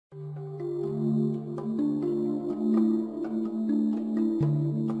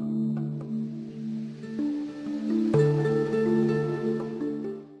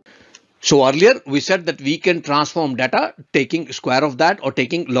So earlier we said that we can transform data taking square of that or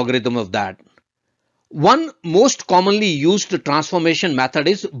taking logarithm of that. One most commonly used transformation method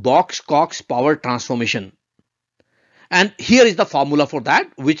is Box-Cox power transformation. And here is the formula for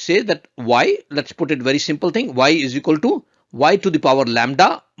that, which says that y, let's put it very simple thing, y is equal to y to the power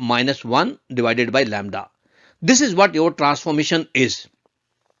lambda minus 1 divided by lambda. This is what your transformation is.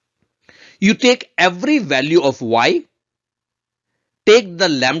 You take every value of y, take the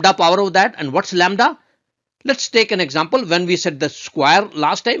lambda power of that, and what's lambda? Let's take an example. When we said the square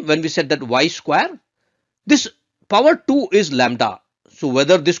last time, when we said that y square, this power 2 is lambda. So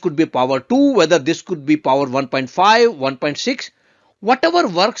whether this could be power 2, whether this could be power 1.5, 1.6, whatever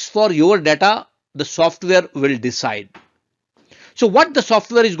works for your data, the software will decide. So what the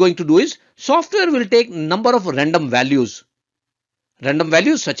software is going to do is, software will take number of random values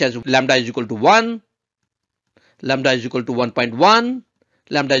such as lambda is equal to 1, lambda is equal to 1.1,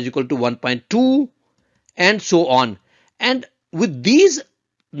 lambda is equal to 1.2, and so on. And with these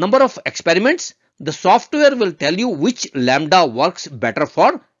number of experiments, the software will tell you which lambda works better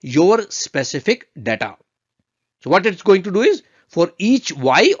for your specific data. So what it's going to do is, for each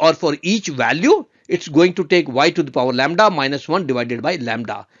y or for each value, it's going to take y to the power lambda minus 1 divided by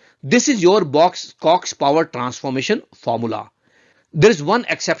lambda. This is your Box-Cox power transformation formula. There is one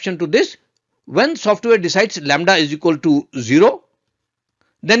exception to this. When software decides lambda is equal to 0,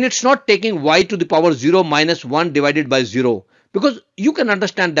 then it's not taking y to the power 0 minus 1 divided by 0. Because you can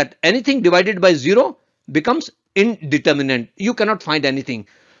understand that anything divided by 0 becomes indeterminate. You cannot find anything.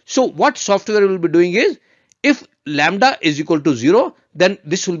 So what software will be doing is, if lambda is equal to 0, then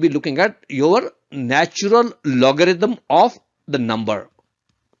this will be looking at your natural logarithm of the number.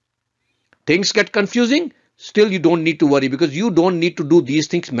 Things get confusing. Still, you don't need to worry, because you don't need to do these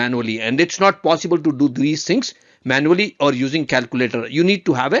things manually, and it's not possible to do these things manually or using calculator. You need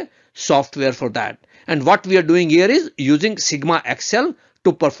to have a software for that. And what we are doing here is using SigmaXL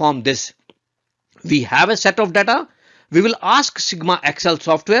to perform this. We have a set of data. We will ask SigmaXL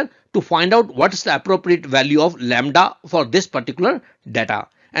software to find out what is the appropriate value of lambda for this particular data.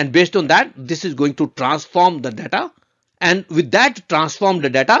 And based on that, this is going to transform the data. And with that transformed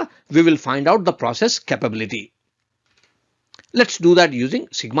data, we will find out the process capability. Let's do that using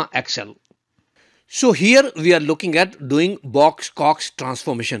SigmaXL. So here we are looking at doing Box-Cox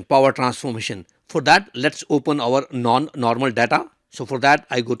transformation, power transformation. For that, let's open our non-normal data. So for that,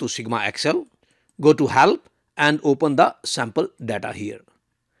 I go to SigmaXL, go to help and open the sample data here.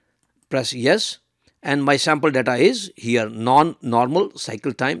 Press yes, and my sample data is here, non-normal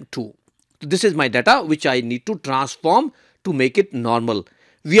cycle time 2. This is my data which I need to transform to make it normal.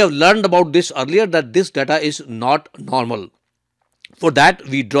 We have learned about this earlier, that this data is not normal. For that,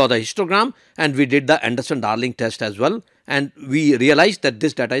 we draw the histogram and we did the Anderson-Darling test as well. And we realized that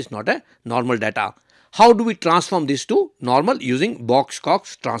this data is not a normal data. How do we transform this to normal? Using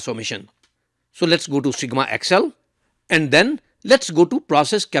Box-Cox transformation. So let's go to SigmaXL and then let's go to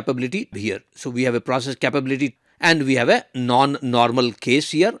process capability here. So we have a process capability and we have a non-normal case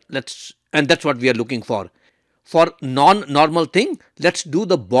here. And that's what we are looking for. For non-normal thing, let's do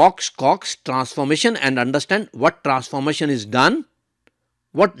the Box-Cox transformation and understand what transformation is done,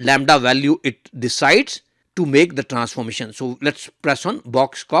 what lambda value it decides to make the transformation. So let's press on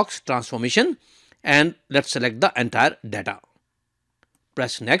Box-Cox transformation and let's select the entire data.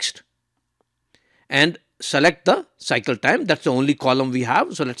 Press next and select the cycle time. That's the only column we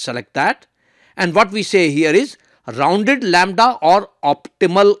have. So let's select that. And what we say here is rounded lambda or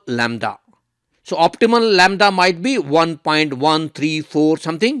optimal lambda. So optimal lambda might be 1.134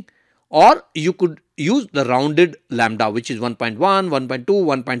 something, or you could use the rounded lambda, which is 1.1, 1.2,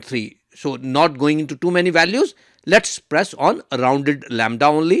 1.3. So not going into too many values, let's press on rounded lambda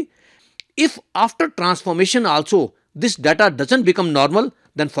only. If after transformation also this data doesn't become normal,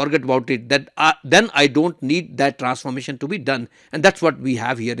 then forget about it. Then I don't need that transformation to be done. And that's what we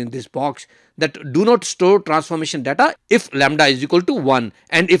have here in this box, that do not store transformation data if lambda is equal to 1.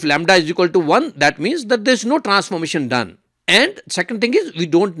 And if lambda is equal to 1, that means that there's no transformation done. And second thing is, we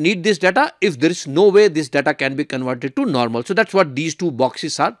don't need this data if there is no way this data can be converted to normal. So that's what these two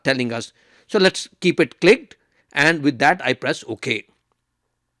boxes are telling us. So let's keep it clicked, and with that I press OK.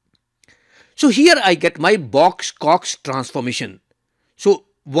 So here I get my Box-Cox transformation. So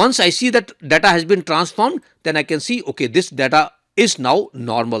once I see that data has been transformed, then I can see, okay, this data is now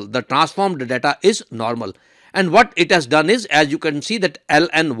normal. The transformed data is normal. And what it has done is, as you can see, that L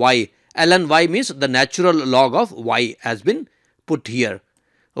and Y means the natural log of Y has been put here.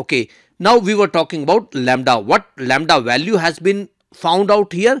 Okay. Now we were talking about lambda. What lambda value has been found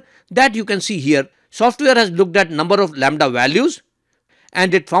out here, that you can see here. Software has looked at number of lambda values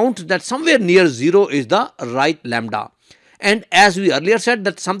and it found that somewhere near 0 is the right lambda. And as we earlier said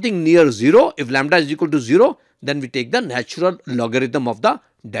that something near 0, if lambda is equal to 0, then we take the natural logarithm of the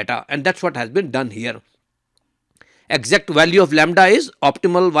data, and that's what has been done here. Exact value of lambda is,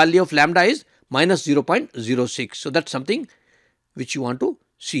 optimal value of lambda is minus 0.06. So that's something which you want to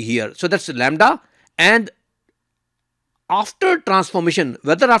see here. So that's lambda, and after transformation,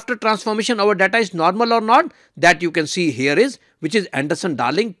 whether after transformation our data is normal or not, that you can see here is, which is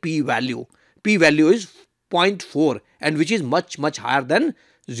Anderson-Darling p-value. P-value is 0.4 and which is much higher than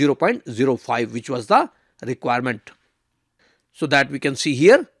 0.05, which was the requirement. So that we can see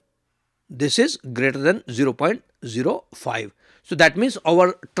here, this is greater than 0.05. So that means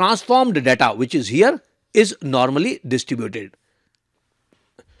our transformed data, which is here, is normally distributed.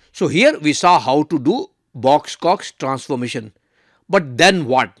 So here we saw how to do Box-Cox transformation. But then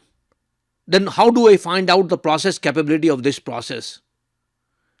what? Then how do I find out the process capability of this process?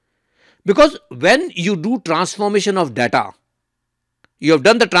 Because when you do transformation of data, you have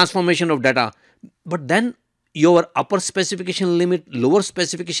done the transformation of data, but then your upper specification limit, lower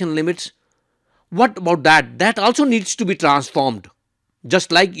specification limits, what about that? That also needs to be transformed,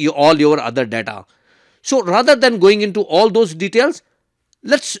 just like all your other data. So rather than going into all those details,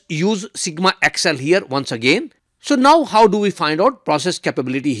 let's use SigmaXL here once again. So now how do we find out process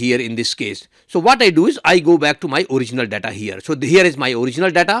capability here in this case? So what I do is I go back to my original data here. So here is my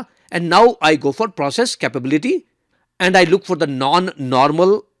original data, and now I go for process capability and I look for the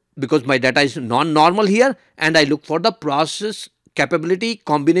non-normal, because my data is non-normal here, and I look for the process capability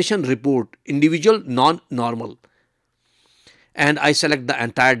combination report, individual non-normal, and I select the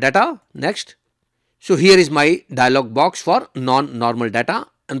entire data. Next. So here is my dialog box for non-normal data,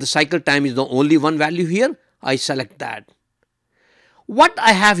 and the cycle time is the only one value here. I select that. What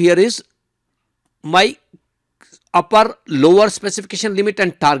I have here is my upper lower specification limit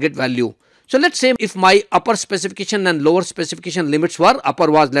and target value. So let's say if my upper specification and lower specification limits were, upper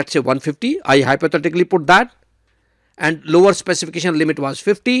was let's say 150, I hypothetically put that, and lower specification limit was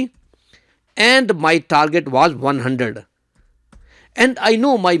 50 and my target was 100. And I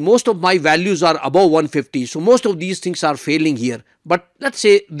know most of my values are above 150. So most of these things are failing here. But let's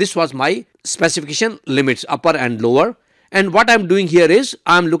say this was my specification limits, upper and lower. And what I'm doing here is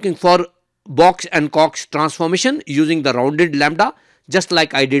I'm looking for Box-Cox transformation using the rounded lambda, just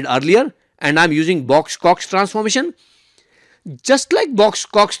like I did earlier. And I'm using Box-Cox transformation. Just like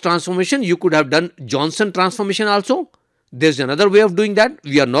Box-Cox transformation, you could have done Johnson transformation also. There's another way of doing that.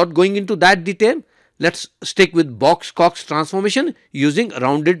 We are not going into that detail. Let's stick with Box-Cox transformation using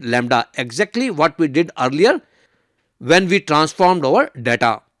rounded lambda, exactly what we did earlier when we transformed our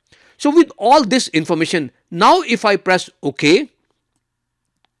data. So with all this information, now if I press OK,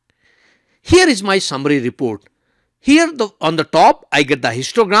 here is my summary report. Here on the top, I get the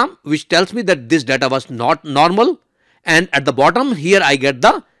histogram, which tells me that this data was not normal. And at the bottom here, I get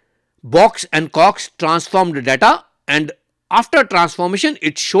the Box-Cox transformed data. And after transformation,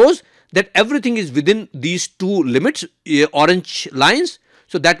 it shows that everything is within these two limits, orange lines.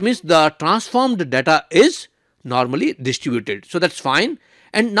 So that means the transformed data is normally distributed. So that's fine.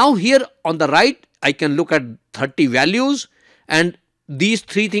 And now here on the right, I can look at 30 values, and these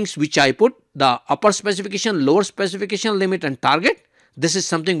three things which I put, the upper specification, lower specification limit and target. This is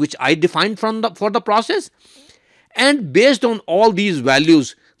something which I defined for the process. And based on all these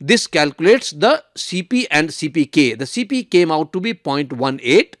values, this calculates the CP and CPK. The CP came out to be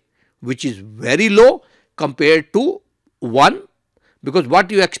 0.18. which is very low compared to 1, because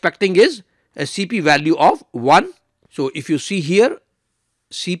what you are expecting is a CP value of 1. So if you see here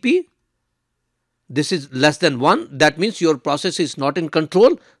CP, this is less than 1, that means your process is not in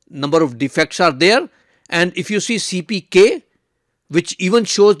control, number of defects are there. And if you see CPK, which even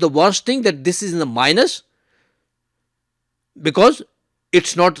shows the worst thing, that this is in the minus, because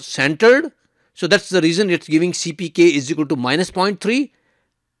it's not centered. So that's the reason it's giving CPK is equal to minus 0.3.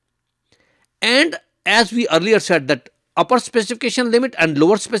 And as we earlier said that upper specification limit and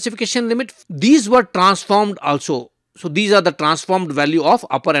lower specification limit, these were transformed also. So these are the transformed value of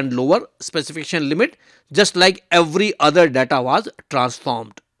upper and lower specification limit, just like every other data was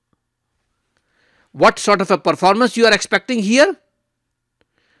transformed. What sort of a performance you are expecting here?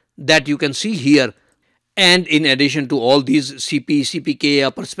 That you can see here. And in addition to all these CP, CPK,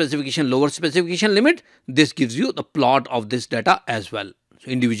 upper specification, lower specification limit, this gives you the plot of this data as well.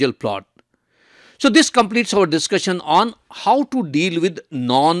 So individual plot. So this completes our discussion on how to deal with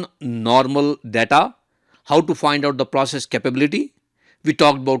non-normal data, how to find out the process capability. We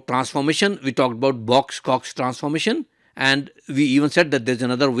talked about transformation, we talked about Box-Cox transformation, and we even said that there's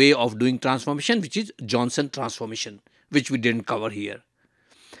another way of doing transformation, which is Johnson transformation, which we didn't cover here.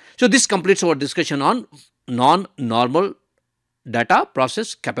 So this completes our discussion on non-normal data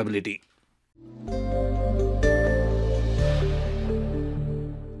process capability.